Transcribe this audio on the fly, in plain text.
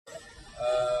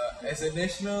As a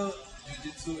national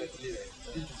jiu-jitsu athlete, right?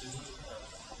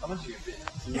 How much you get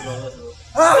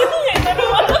paid?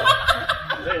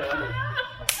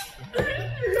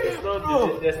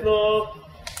 There's no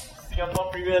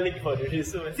Singapore Premier League for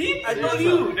jiu-jitsu. See, I told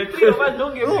you, the three of us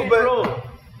don't get paid, bro.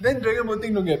 Then Dragon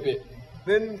Boating don't get paid.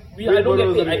 Then I don't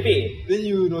get paid, I pay. Then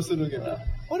you also don't get paid.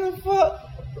 What the fuck?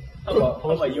 How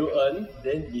about you earn,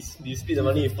 then you split the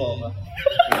money in four. But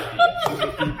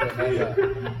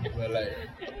like,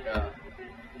 yeah.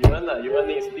 You earn then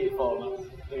you split four.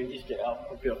 So you each get out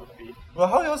a bit of a fee. Well,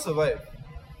 how y'all survive?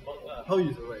 How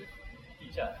you survive?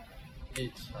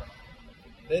 Each.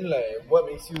 Then like, what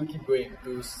makes you keep going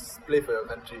to play for your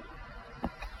country?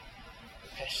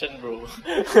 Passion, bro.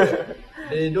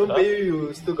 They don't pay you,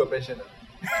 you still got passion.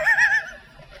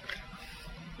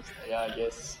 Yeah, I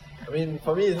guess. I mean,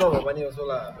 for me, it's not about money also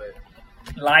lah. But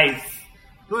Lies.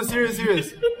 no, serious.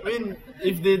 I mean,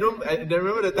 if they don't, I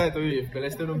remember the time I told you, if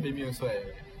Balestier don't pay me also,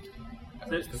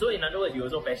 So in other words, you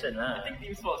also passion lah. I think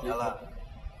team sports. yeah lah.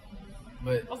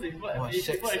 But What's the important? wow, People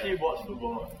shag, actually watch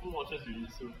football. Who watches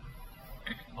jiu-jitsu?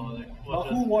 Or like, But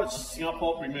who watched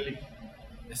Singapore Premier League?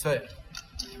 that's why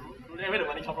Where the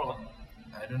money come from?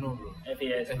 I don't know, bro.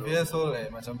 FAS, bro. FAS all like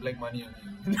macam black money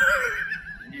only.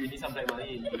 You need some black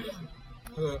money.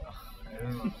 I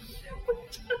don't know.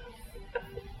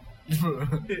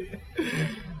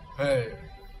 Hey,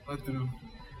 what to do?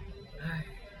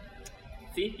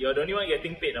 See, you're the only one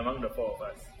getting paid among the four of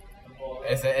us.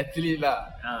 As an athlete lah.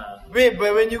 Wait,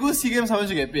 But when you go SEA Games, how much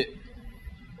you get paid?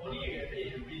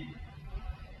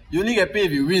 You only get paid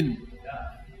if you win.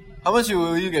 How much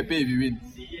will you get paid if you win?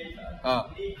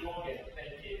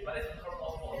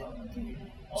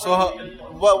 So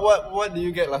what did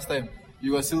you get last time?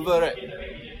 You got silver, right?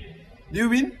 Did you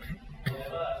win?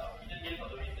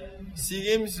 SEA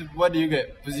Games, what do you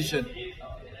get? Position.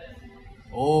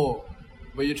 Oh,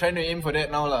 but you're trying to aim for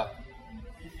that now lah.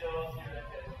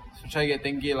 So try get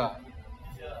 10k lah.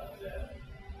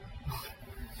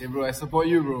 Hey bro, I support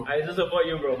you, bro. I also support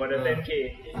you, bro, for the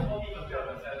 10k.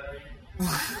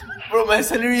 Bro, my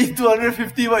salary is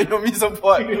 250. What you want me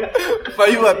support? Buy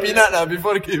you a peanut lah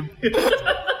before the game.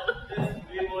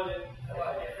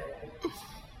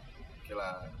 Okay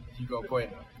lah, you got a point.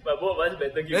 But both of us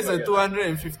better give That's a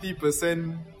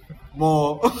 250%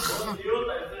 more.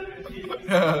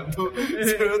 Yeah, 0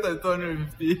 times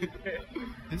 250.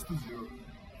 That's 2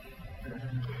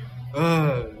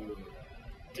 0.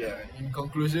 Yeah, in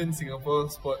conclusion, Singapore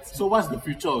sports So what's the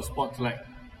future of sports like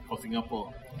for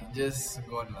Singapore? just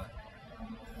gone lah.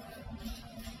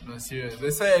 No, serious.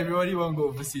 That's why everybody want to go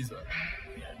overseas.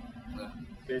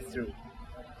 That's true.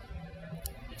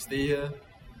 You stay here.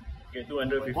 Okay,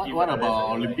 250. What for the rest about of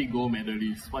your Olympic life. gold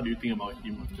medalist? What do you think about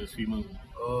him, the swimmer?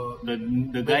 The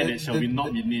But guy that shall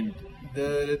not be named.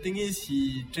 The thing is,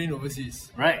 he trained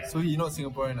overseas. Right. So he not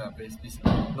Singaporean lah, basically.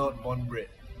 Not born bred.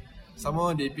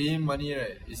 Somehow they pay him money,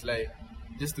 right? It's like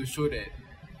just to show that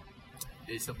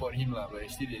they support him lah, but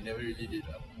actually they never really did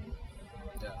lah.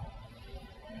 Yeah.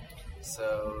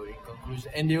 So in conclusion,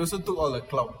 and they also took all the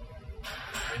clout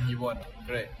when he won,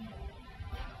 correct?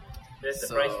 That's the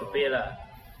So- price to pay lah.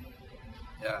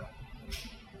 Yeah.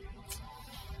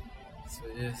 So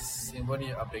yes, Singapore need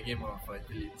to up the game for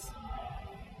athletes.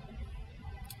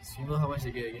 Swimmer, how much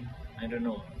they get again? I don't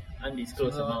know.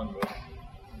 Undisclosed So, amount, bro.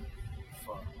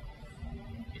 Fuck.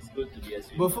 It's good to be a But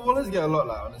swimmer. footballers get a lot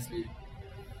lah, honestly.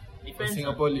 For Depends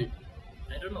Singapore on, League.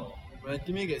 I don't know. My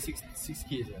teammate get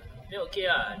 6k. Then okay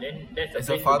lah. Then that's the As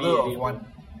place a father to be. of already, bro. one.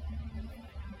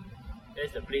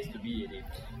 That's the place to be. Already.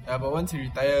 Yeah, but once he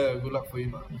retire, good luck for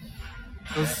him.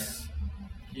 Because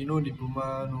he no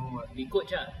diploma, no what. Be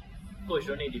coach lah. Coach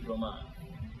don't need diploma.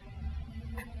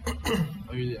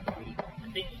 Oh really? Really?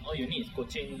 I think all you need is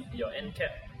coaching your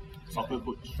NCAP. Soccer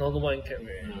coach. Not the one cap,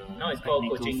 right? Now it's called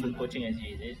Technical coaching cert. SG,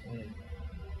 is it?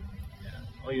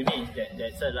 Yeah. All you need is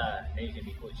that cert lah. Then you can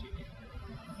be coach. Already.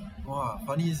 Wow,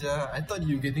 funny I thought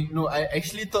you getting... No, I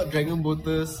actually thought Dragon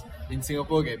Boaters in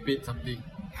Singapore get paid something.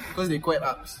 Because they quite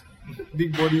ups.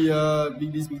 Big body,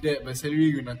 big this, big that, but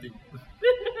salary got nothing.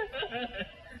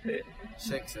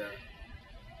 Shacks,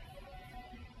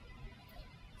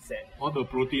 Sad. All the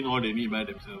protein, all they need by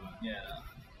themselves. Yeah.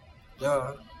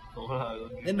 Yeah. No lah.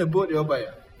 Then the boat you all buy.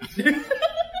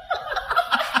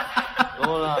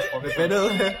 No lah. The pedal.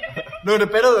 No, the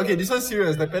pedal, okay, this one's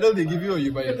serious. The pedal they give you or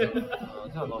you buy yourself?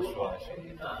 I'm not sure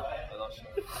actually. I'm not sure.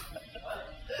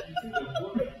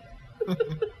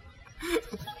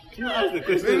 Can you ask the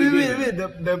question? Wait.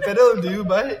 The pedal, do you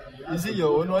buy? Is it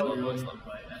your own one?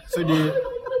 So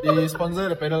they sponsor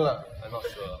the pedal lah. I'm not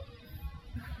sure.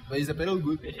 But is the pedal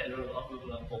good?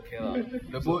 Okay lah.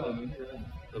 The boat,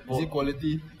 The is it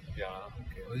quality?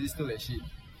 Or is it still like shit?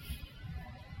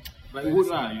 Like wood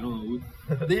lah, you know, wood.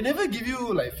 They never give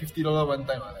you like $50 one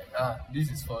time. Like,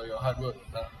 this is for your hard work.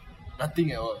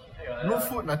 Nothing at all. No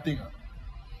food, nothing.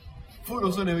 Food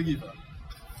also never give.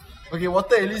 Okay,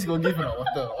 water at least go give or not?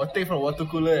 Water. Or take from water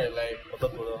cooler and like. Water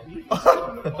cooler.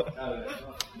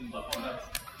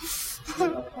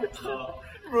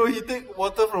 Bro, he take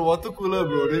water from water cooler,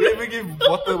 bro. They don't even give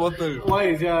water bottle. Why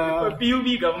is But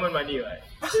PUB government money, right?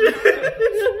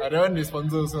 That one they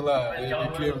sponsor also lah. They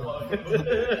claim.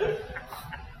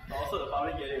 Also the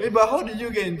public get it. Hey, but how did you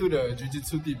get into the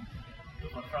jiu-jitsu team?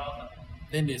 For trials.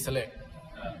 Then they select.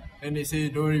 Then they say,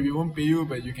 don't worry, we won't pay you,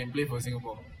 but you can play for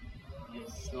Singapore.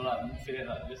 Yes. No lah, don't say that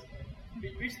lah. Just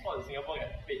which sport in Singapore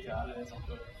get paid other than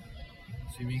soccer?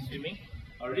 Swimming. Swimming?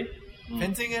 Already?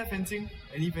 Fencing, fencing.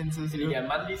 Any fences? You get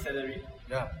monthly salary?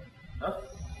 Yeah. Huh?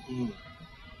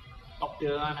 top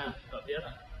tier one ah? Top tier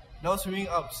lah. Now swimming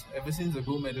ups ever since the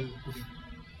gold medal.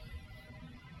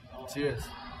 Serious.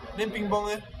 Then ping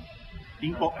pong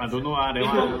Ping pong, I don't know that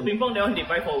one. Ping pong, that one they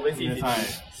buy for overseas. That's why.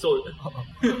 Sold.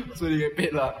 So they get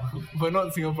paid lah. But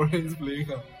not Singaporeans playing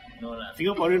lah. No lah.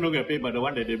 Singaporean don't get paid, but the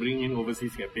one that they bring in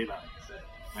overseas get paid lah.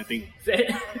 I think.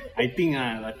 I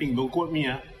think don't quote me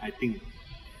I think.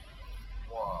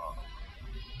 Wow.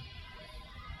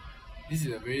 This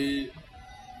is a very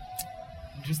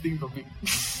interesting topic.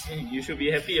 You should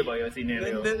be happy about your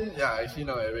scenario. Then yeah, actually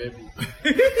now I'm very happy.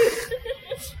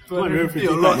 250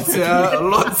 a lot, a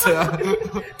lot,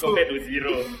 Compared to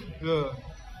zero. Yeah.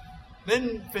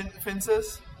 Then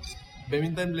fences,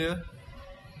 badminton player.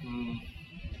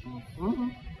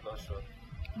 Not sure.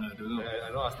 I don't know. I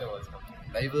don't ask them what's coming.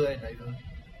 Diver. I don't know.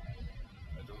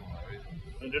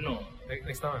 I don't know.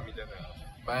 Next time I meet them, I ask.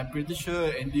 But I'm pretty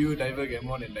sure NDU diver get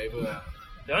more than diver.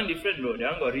 That one different, bro.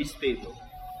 That one got risk pay, bro.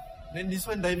 Then this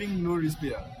one diving no risk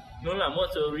pay. No lah,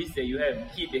 most of the risk that you have,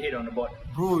 hit the head on the board.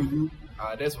 Bro,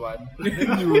 that's one.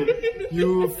 Then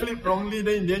you flip wrongly,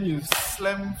 then in the end you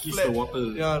slam Kiss flat. the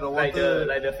water. Yeah, the water.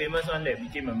 Like the famous one that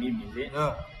became a meme, is it?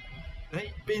 Yeah. Then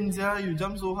it pains, you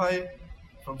jump so high.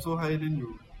 From so high, then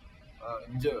you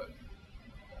injured.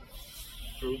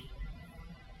 True.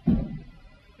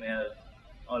 Well,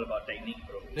 all about technique,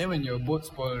 bro. Then when your boat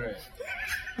spoil, right?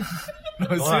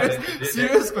 No, lah,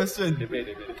 serious question. They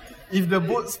pay. If the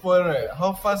boat spoil, right,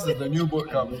 how fast does the new boat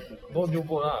come? No new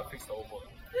boat lah, fix the old boat.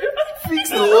 Fix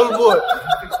the old boat.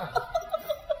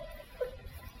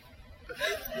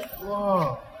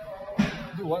 Wow.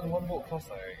 Dude, one boat costs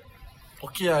like...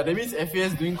 Okay, that means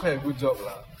FAS doing quite a good job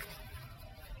lah.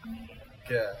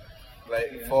 Okay,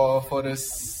 like for the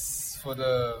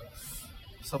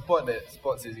support that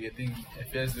sports is getting,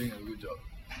 FAS doing a good job.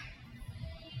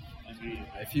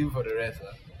 I feel for the rest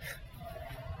lah.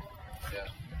 Yeah.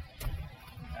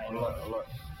 A lot.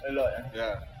 A lot,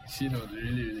 Yeah. She knows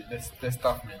really. That's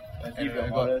tough, man. give your I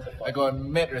moral got support. I got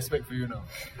mad respect for you now.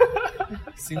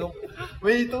 Singapore.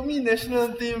 When you told me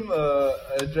national team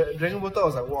Dragon Bota, I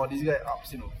was like, wow, this guy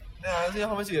ups, you know. Then I say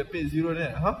how much you get paid? Zero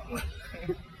then, huh?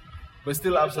 But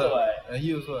still ups, also,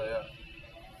 he also, yeah.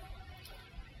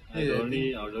 The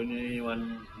only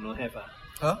one no have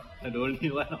Huh? The only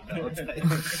one on the outside.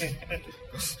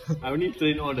 I only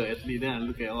train all the athletes, then I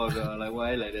look at all the like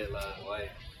why like that lah? Why?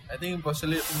 I think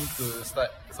Postulate need to start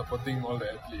supporting all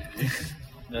the athletes.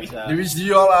 That's Which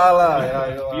you all are lah.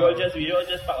 Yeah, We all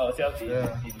just park ourselves in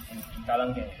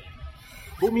Kallang can.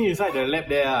 put me inside the lab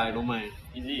there, I don't mind.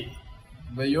 Is it?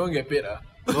 But you won't get paid,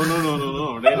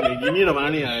 No. Then they give me the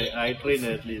money, I train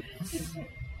the athlete.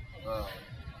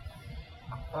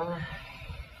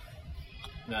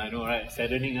 I know, right?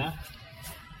 Saddening,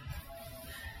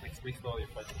 Makes no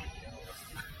difference.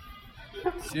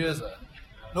 Serious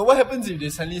No, what happens if they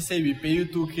suddenly say we pay you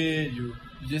 2K, you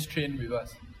just train with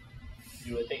us?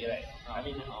 You will take it, right? I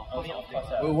mean, of course.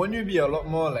 Well, won't you be a lot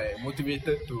more like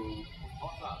motivated to?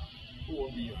 Who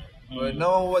won't be? But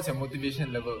now, what's your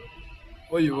motivation level?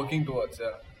 What are you working towards?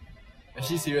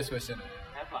 Actually, serious question.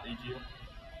 Have lah, AG.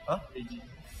 Huh? AG.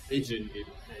 Asian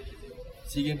game.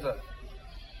 SEA Games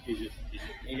Asian.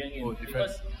 Asian game. Oh, different.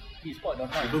 Because e-sport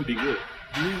don't count. Don't be good.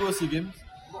 Do you go SEA Games?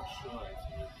 Not sure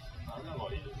actually. I don't know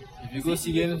about Asian games.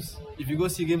 If you go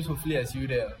SEA Games, hopefully I see you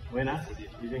there. When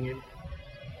Asian game?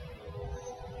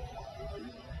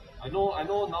 I know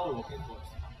now we're working towards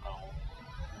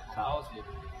Chaos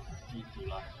in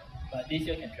July. But this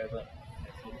year can travel.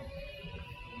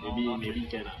 Maybe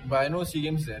can But I know SEA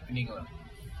Games is happening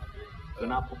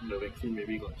Kena pop the vaccine,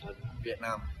 maybe got chance.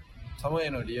 Vietnam. Somewhere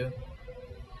end of the year.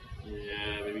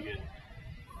 Yeah, maybe can.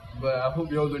 But I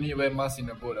hope you all don't need to wear masks in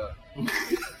the boat.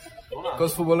 No lah.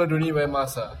 Because footballer don't need to wear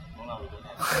masks. No lah, we don't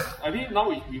have. I mean now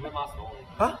we wear masks, no.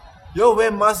 Huh? You all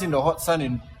wear masks in the hot sun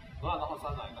in No, not hot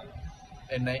sun, like.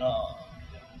 At night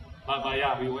But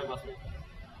yeah, we wear mask.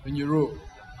 when you row.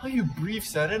 How you breathe,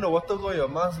 sir? Then the water go in your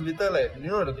mask. Later, like you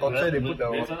know the torture they put the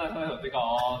Then water. sometimes I take out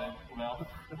all, then well.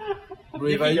 Bro,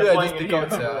 if I you, I just take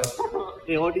out, sir.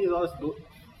 Hey, all these all do.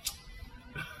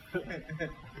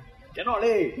 Cannot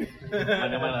leh.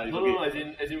 Never mind lah, it's okay. No,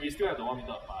 as in we still have the 1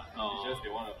 meter apart. It's just they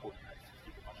want to put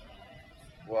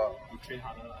Wow. to train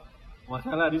harder lah.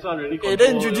 Masalah, this one really Hey,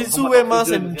 then Jiu-Jitsu wear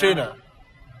mask and train ah?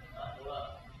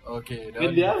 Okay, that Then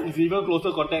one. theirs is even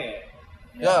closer contact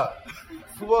Yeah.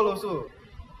 Football also.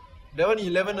 That one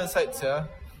 11 aside, sir.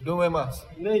 Don't wear mask.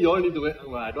 Then you all need to wear.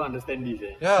 Well, I don't understand this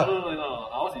Yeah. No.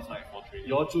 Ours is like for training.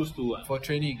 You all choose to For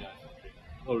training.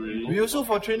 Oh really? We also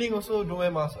for training also don't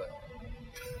wear mask. Right?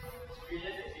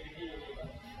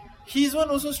 His one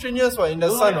also strenuous in the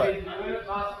sun. Right?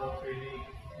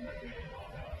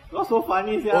 Not so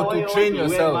funny, Oh, to train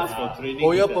yourself.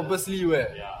 Oh, you all purposely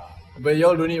wear. Yeah. But you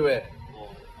all don't need wear.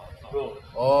 Bro,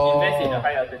 Oh. invest in a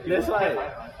high altitude. That's why.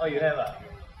 Oh, you have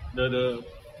The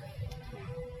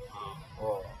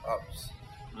Oh, ups.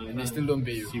 And they still don't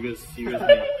pay you. seriously.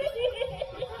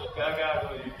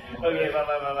 Okay,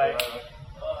 bye.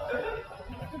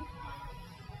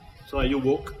 So are you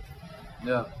woke?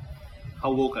 Yeah.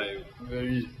 How woke are you?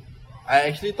 Very. I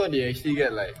actually thought they actually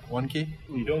get like 1K.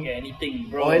 We don't get anything,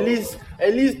 bro. Or at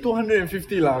least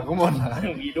 250 lah. Come on lah.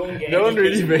 we don't get That one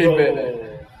really anything, very bro.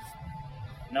 bad,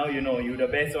 Now you know, you the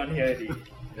best one here. Already.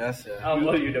 Yes, yeah. How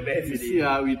about you the best? You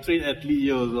Already? see, we train athlete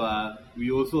here also. We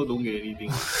also don't get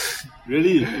anything.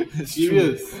 Really?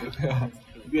 Serious.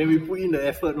 When we put in the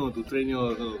effort to train you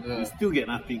also, we still get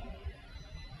nothing.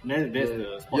 That's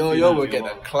the sport. You will get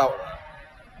a clout.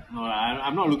 No,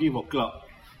 I'm not looking for clout.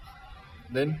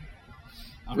 Then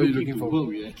I'm what are you looking looking to for? work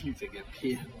with athletes that get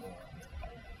paid.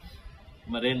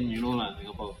 But then, you know lah,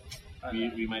 Singapore,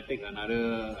 we might take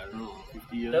another, I don't know,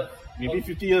 50 years. Maybe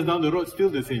 50 years down the road, still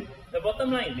the same. The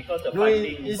bottom line, because the No,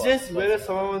 funding. it's for just sports- whether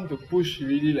someone want to push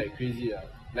really like crazy.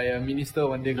 Like a minister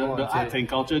one day The, go the and arts say, and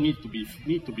culture need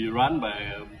to be run by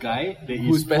a guy that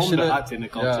Who's is from the passionate. arts and the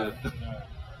culture.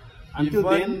 Until If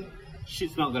one- then,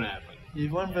 shit's not gonna happen. if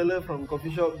one fella from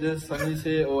coffee shop just suddenly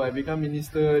say, "Oh, I become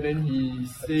minister," then he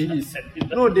say he's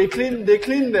no. They claim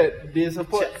that they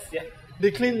support. Yeah.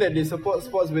 They claim that they support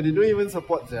sports, but they don't even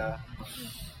support. Yeah.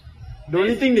 The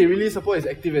only thing they really support is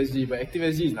Active SG, but Active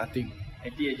SG is nothing.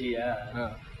 ITAG, yeah.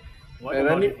 Yeah.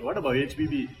 What about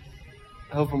HPB?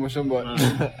 Health Promotion Board.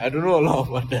 I don't know a lot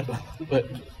about that, lah. But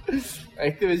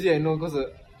Active SG I know because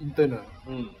intern.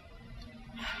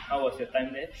 How was your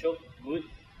time there? Show good.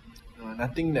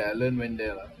 Nothing that I learned when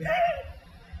there.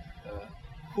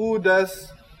 Who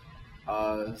does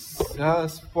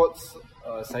sports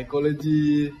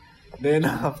psychology, then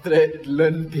after that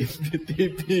learn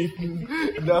taping,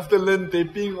 then after learn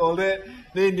taping all that,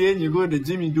 then in the end you go to the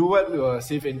gym, you do what?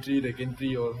 Safe entry, the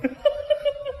gantry all.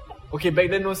 Okay, back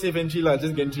then no safe entry lah,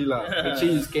 just gantry lah.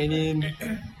 Actually you scan in,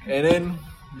 and then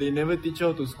they never teach you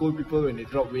how to scold people when they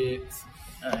drop weights.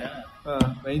 Yeah.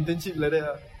 My internship like that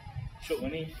lah. Show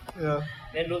only. Yeah.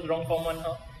 Then those wrong form one,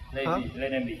 how? Let Huh?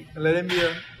 them be. Let them be.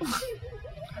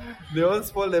 They won't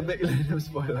spoil their back, let them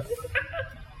spoil.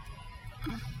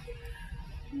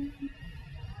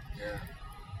 Yeah.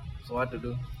 So what to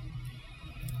do?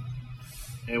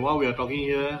 And while we are talking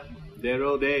here,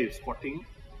 Daryl there is squatting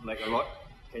like a lot.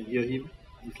 Can hear him.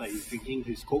 It's like he's drinking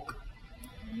his Coke.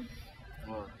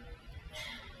 Oh.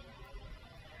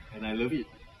 And I love it.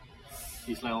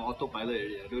 He's like on autopilot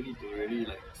already. I don't need to really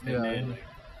like stand there and like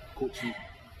coach him.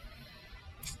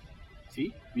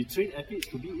 See, we train athletes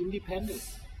to be independent.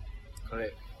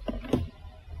 Correct.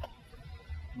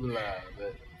 Good lah,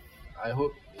 but I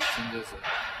hope it changes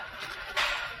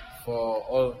for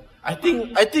all. I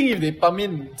think if they pump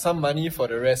in some money for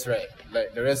the rest, right?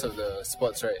 Like the rest of the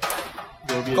sports, right?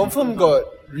 Confirm got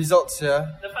results,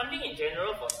 yeah. The funding in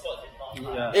general for sports is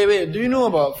not Yeah. Hey, wait, do you know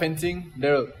about fencing,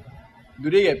 Daryl? Do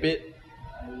they get paid?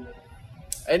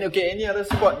 And okay, any other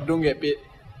sport don't get paid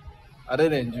other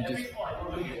than jiu-jitsu.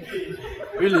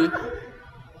 Really?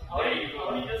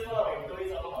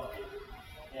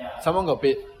 Someone got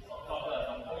paid.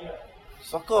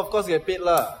 Soccer of course get paid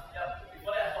lah.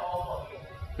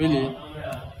 Really?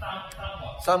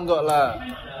 Some got lah.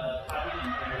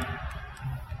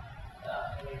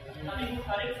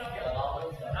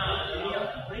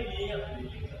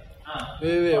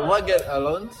 Wait, what get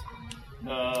allowance?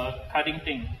 the carding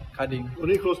thing. Carding.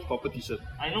 Only close to competition.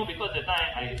 I know because the time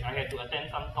I had to attend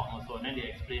some talk also, and then they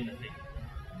explained the thing.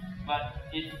 But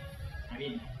it's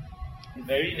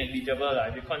very negligible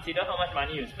lah. If you consider how much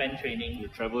money you spend training, You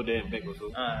travel there and back also.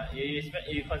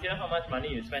 you consider how much money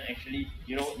you spend actually,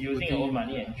 using your own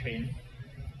money and train.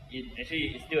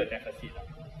 it's still a deficit.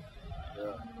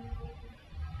 Yeah.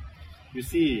 You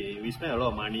see, we spend a lot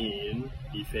of money in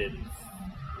defense.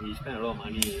 We spend a lot of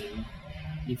money in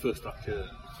infrastructure.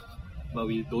 But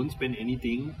we don't spend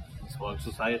anything for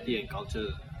society and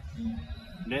culture.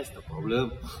 That's the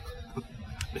problem.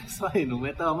 That's why no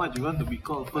matter how much you want to be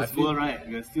called first world, right,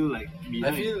 you're still like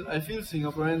behind. I feel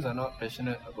Singaporeans are not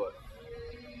passionate about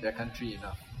their country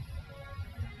enough.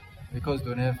 Because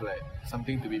don't have like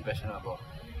something to be passionate about.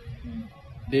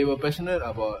 They were passionate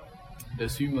about the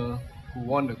swimmer who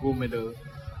won the gold medal,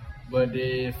 but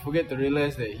they forget to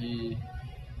realize that he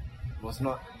was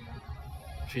not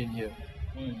trained here.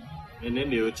 And then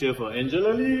they will cheer for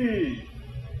Angela Lee.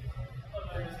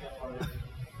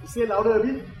 Say louder a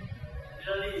bit.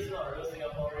 Really, he's not a real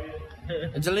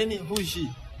Singaporean. Angelini, who is she?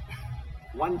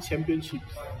 One championship.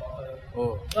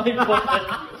 Oh. Not important.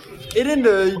 Then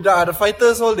the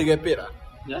fighters all they get paid.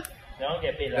 Yeah. They don't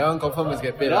get paid. That one confirm must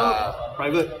get paid.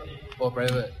 Private. Or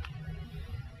private.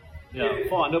 Yeah,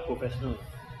 400 professional.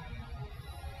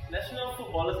 National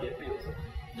footballers get paid also.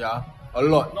 Yeah. A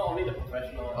lot. Not only the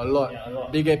professional. A lot. Yeah, a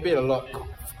lot. They get paid a lot.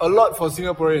 A lot for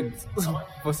Singaporeans.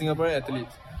 For Singaporean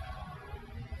athletes.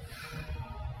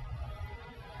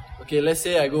 Okay, let's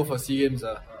say I go for SEA Games.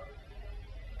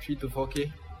 3 to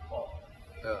 4K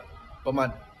per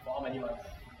month. For how many months?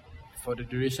 For the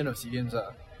duration of SEA Games.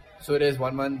 So there's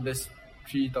 1 month, that's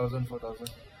 3,000, 4,000.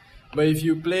 But if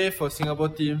you play for Singapore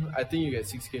team, I think you get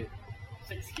 6K.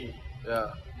 6K.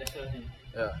 Yeah, National team.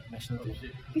 yeah, national team.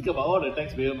 Think about all the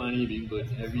taxpayer money being burnt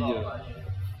every year.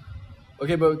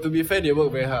 Okay, but to be fair, they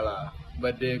work very hard lah.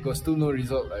 But they got still no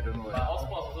result. I don't know why. But all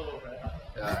sports also work very hard.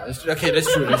 Yeah, okay,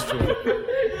 that's true. That's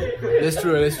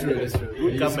true.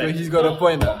 He's got a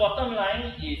point. Bottom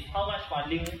line is how much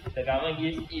funding the government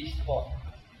gives each sport.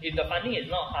 If the funding is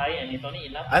not high and it's only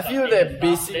enough, I feel that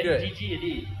basic, then right? GG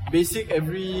already. Basic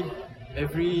every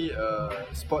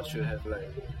sport should have like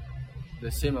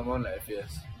the same amount like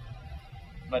FAS.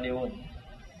 But they won't.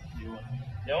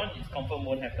 That one is confirm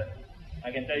won't happen.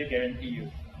 I can tell you, guarantee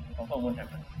you, confirm won't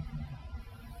happen.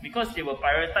 Because they will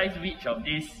prioritize which of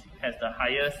these has the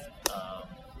highest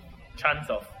chance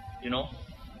of,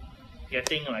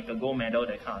 getting like a gold medal,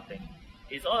 that kind of thing.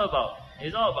 It's all about.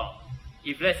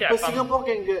 If let's say But Singapore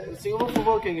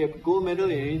football can get gold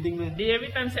medal in anything, man. they every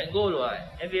time set goal, what?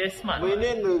 FAS smart. But What?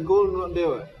 then the goal not there,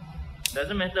 what?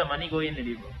 Doesn't matter, money go in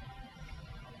already, bro.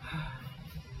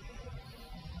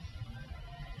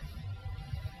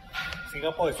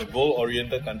 Singapore is a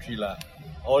goal-oriented country lah.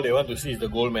 All they want to see is the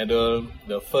gold medal,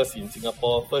 the first in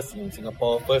Singapore,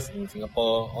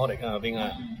 all that kind of thing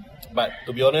lah. But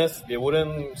to be honest, they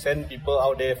wouldn't send people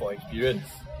out there for experience.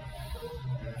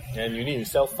 And you need to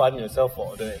self-fund yourself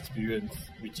for the experience,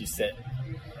 which is sad.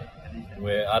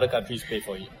 Where other countries pay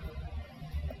for it.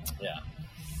 Yeah.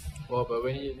 Well, but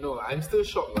I'm still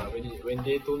shocked lah when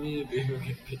they told me they don't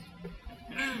get paid.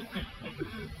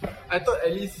 I thought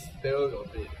at least Daryl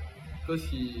got paid because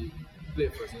he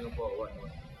played for Singapore or what.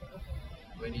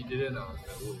 When he didn't, I was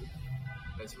like, oh,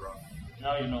 that's wrong.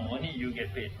 Now you know, only you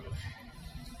get paid, bro.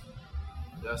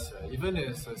 Yes, even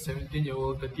as a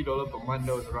 17-year-old, $30 per month,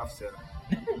 that was rough, sir.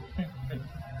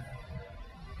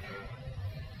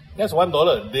 That's $1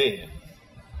 a day.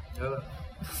 Yeah. lah.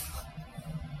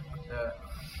 Yeah.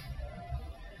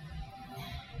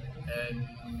 And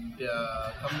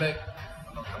their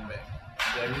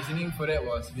their reasoning for that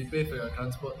was we pay for your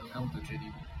transport to come to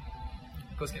training.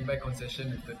 Because can buy concession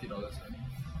with $30. Right?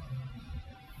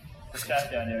 Discuss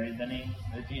their reasoning,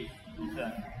 legit.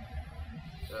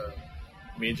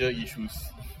 Major issues.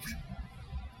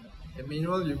 And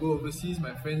meanwhile, you go overseas,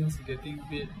 my friends getting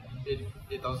paid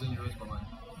 8,000 euros per month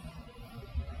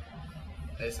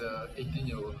as a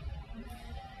 18-year-old.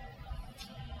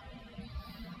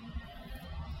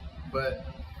 But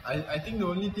I think the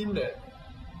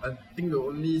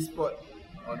only sport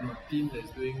or no team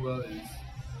that's doing well is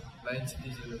Lion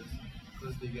City Sailors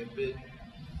because they get paid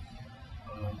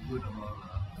a good amount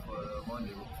for the amount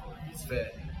they work for. It's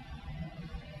fair.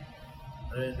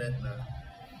 Other than that,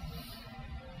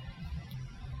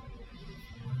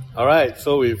 Alright,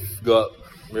 so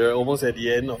we're almost at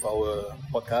the end of our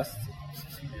podcast.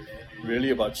 Really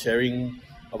about sharing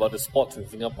about the sports in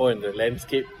Singapore and the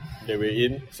landscape that we're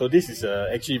in. So this is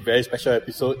actually a very special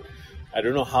episode. I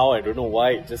don't know how, I don't know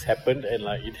why, it just happened and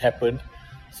it happened.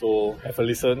 So have a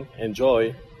listen,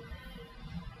 enjoy.